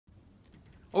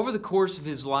Over the course of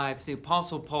his life, the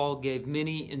Apostle Paul gave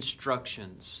many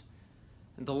instructions.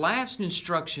 And the last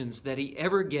instructions that he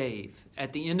ever gave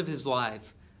at the end of his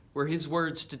life were his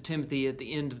words to Timothy at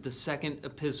the end of the second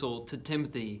epistle to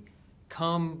Timothy,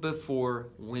 "Come before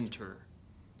winter."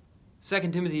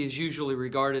 2 Timothy is usually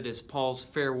regarded as Paul's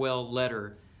farewell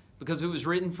letter because it was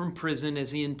written from prison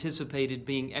as he anticipated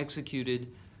being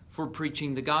executed for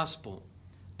preaching the gospel.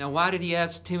 Now, why did he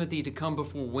ask Timothy to come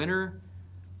before winter?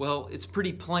 Well, it's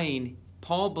pretty plain.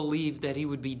 Paul believed that he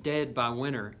would be dead by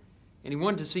winter, and he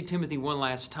wanted to see Timothy one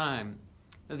last time.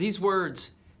 Now, these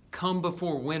words, "come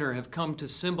before winter," have come to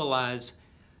symbolize,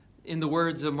 in the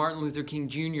words of Martin Luther King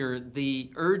Jr., the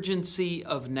urgency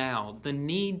of now, the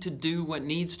need to do what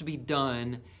needs to be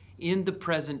done in the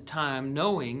present time,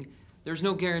 knowing there's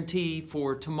no guarantee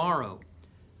for tomorrow.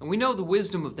 And we know the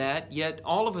wisdom of that, yet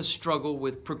all of us struggle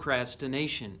with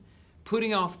procrastination,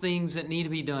 putting off things that need to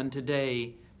be done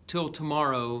today till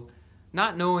tomorrow,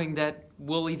 not knowing that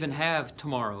we'll even have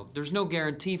tomorrow. There's no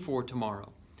guarantee for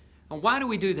tomorrow. And why do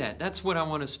we do that? That's what I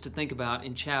want us to think about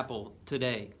in chapel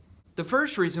today. The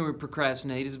first reason we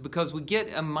procrastinate is because we get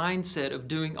a mindset of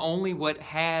doing only what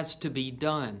has to be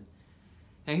done.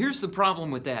 Now here's the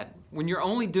problem with that. When you're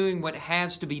only doing what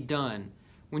has to be done,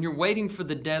 when you're waiting for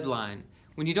the deadline,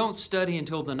 when you don't study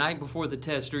until the night before the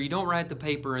test, or you don't write the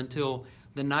paper until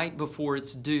the night before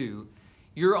it's due,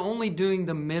 you're only doing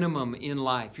the minimum in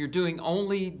life. You're doing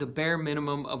only the bare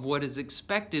minimum of what is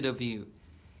expected of you.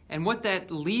 And what that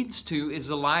leads to is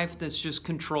a life that's just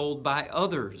controlled by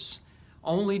others,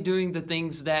 only doing the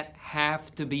things that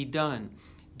have to be done,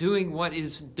 doing what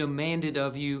is demanded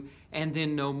of you and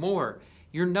then no more.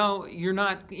 You're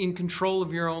not in control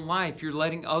of your own life. You're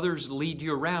letting others lead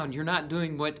you around. You're not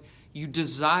doing what you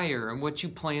desire and what you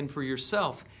plan for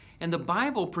yourself. And the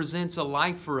Bible presents a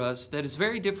life for us that is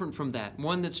very different from that,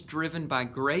 one that's driven by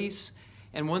grace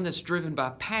and one that's driven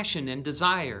by passion and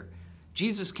desire.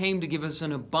 Jesus came to give us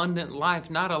an abundant life,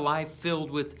 not a life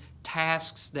filled with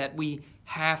tasks that we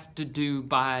have to do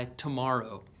by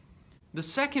tomorrow. The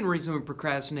second reason we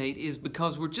procrastinate is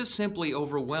because we're just simply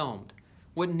overwhelmed.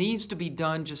 What needs to be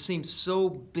done just seems so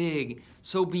big,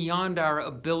 so beyond our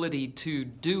ability to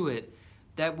do it,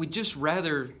 that we just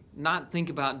rather not think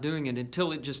about doing it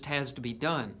until it just has to be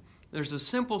done. There's a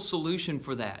simple solution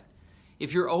for that.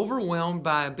 If you're overwhelmed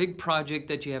by a big project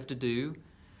that you have to do,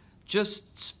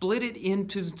 just split it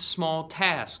into small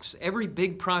tasks. Every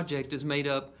big project is made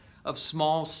up of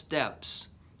small steps.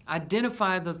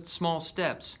 Identify the small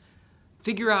steps.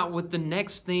 Figure out what the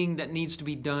next thing that needs to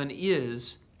be done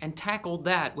is and tackle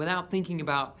that without thinking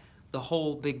about the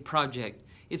whole big project.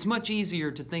 It's much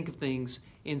easier to think of things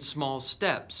in small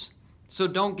steps. So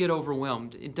don't get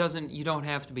overwhelmed. You don't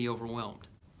have to be overwhelmed.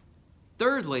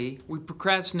 Thirdly, we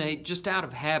procrastinate just out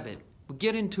of habit. We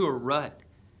get into a rut.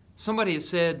 Somebody has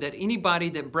said that anybody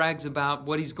that brags about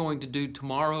what he's going to do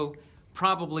tomorrow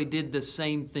probably did the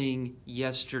same thing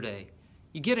yesterday.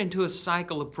 You get into a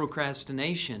cycle of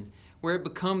procrastination where it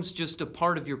becomes just a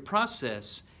part of your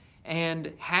process,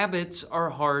 and habits are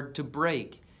hard to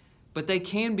break. But they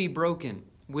can be broken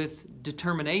with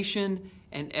determination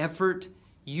and effort.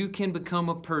 You can become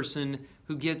a person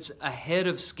who gets ahead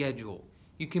of schedule.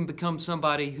 You can become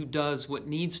somebody who does what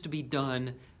needs to be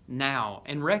done now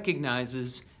and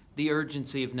recognizes the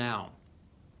urgency of now.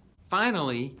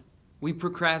 Finally, we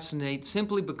procrastinate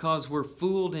simply because we're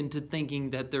fooled into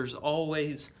thinking that there's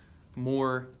always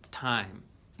more time.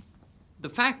 The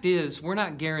fact is, we're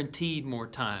not guaranteed more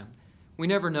time. We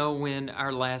never know when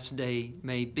our last day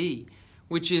may be,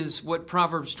 which is what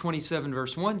Proverbs 27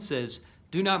 verse 1 says,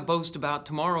 "Do not boast about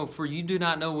tomorrow, for you do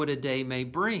not know what a day may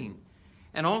bring."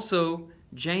 And also,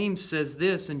 James says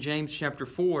this in James chapter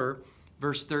 4,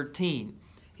 verse 13.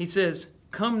 He says,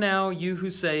 "Come now, you who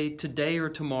say, today or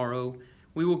tomorrow,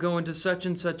 we will go into such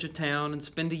and such a town and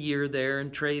spend a year there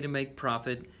and trade and make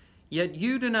profit. Yet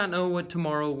you do not know what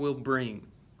tomorrow will bring.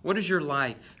 What is your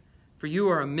life? For you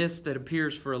are a mist that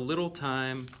appears for a little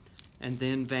time and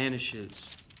then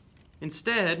vanishes."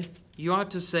 Instead, you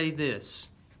ought to say this,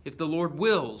 "If the Lord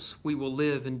wills, we will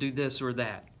live and do this or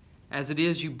that. As it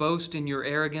is, you boast in your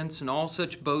arrogance, and all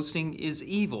such boasting is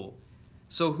evil.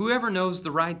 So whoever knows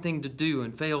the right thing to do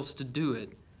and fails to do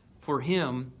it, for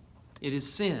him it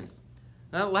is sin."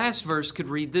 That last verse could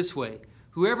read this way,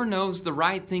 "Whoever knows the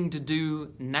right thing to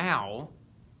do now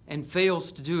and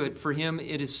fails to do it, for him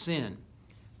it is sin."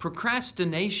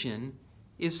 Procrastination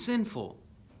is sinful.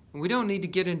 And we don't need to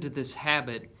get into this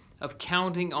habit of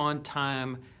counting on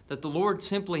time that the Lord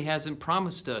simply hasn't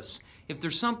promised us. If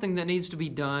there's something that needs to be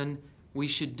done, we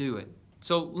should do it.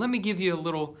 So let me give you a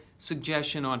little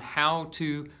suggestion on how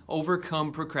to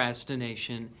overcome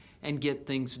procrastination and get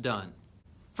things done.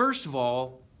 First of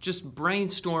all, just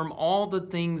brainstorm all the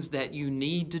things that you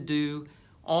need to do,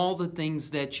 all the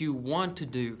things that you want to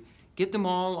do. Get them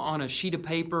all on a sheet of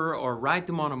paper or write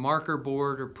them on a marker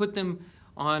board or put them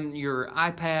on your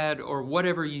iPad or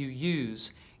whatever you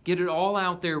use. Get it all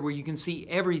out there where you can see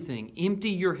everything.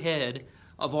 Empty your head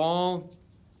of all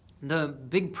the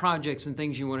big projects and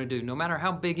things you want to do. No matter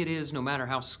how big it is, no matter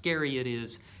how scary it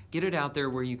is, get it out there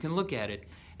where you can look at it.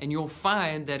 And you'll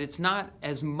find that it's not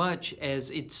as much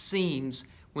as it seems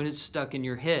when it's stuck in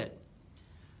your head.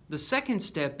 The second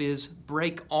step is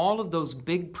break all of those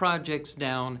big projects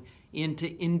down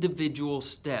into individual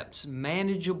steps,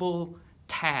 manageable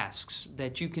tasks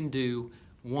that you can do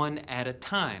one at a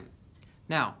time.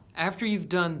 Now, after you've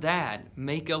done that,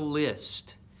 make a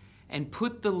list and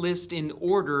put the list in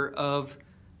order of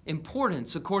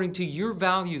importance according to your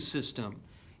value system.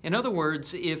 In other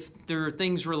words, if there are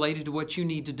things related to what you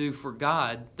need to do for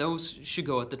God, those should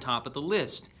go at the top of the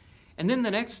list. And then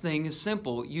the next thing is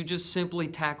simple. You just simply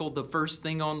tackle the first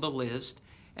thing on the list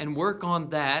and work on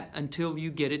that until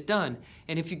you get it done.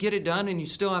 And if you get it done and you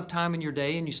still have time in your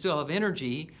day and you still have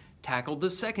energy, tackle the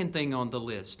second thing on the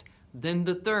list, then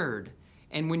the third.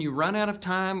 And when you run out of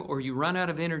time or you run out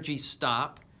of energy,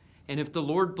 stop. And if the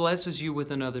Lord blesses you with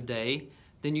another day,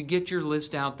 then you get your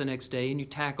list out the next day and you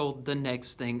tackle the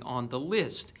next thing on the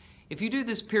list. If you do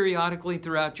this periodically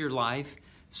throughout your life,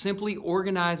 simply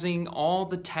organizing all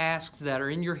the tasks that are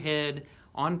in your head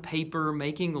on paper,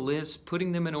 making lists,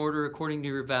 putting them in order according to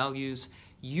your values,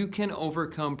 you can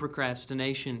overcome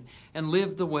procrastination and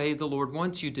live the way the Lord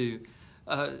wants you to,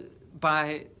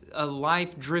 by a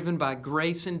life driven by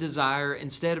grace and desire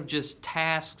instead of just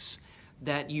tasks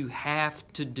that you have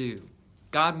to do.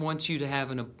 God wants you to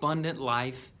have an abundant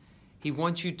life. He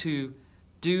wants you to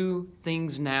do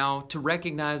things now, to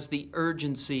recognize the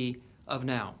urgency of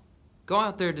now. Go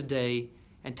out there today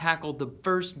and tackle the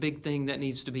first big thing that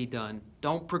needs to be done.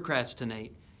 Don't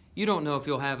procrastinate. You don't know if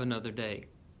you'll have another day.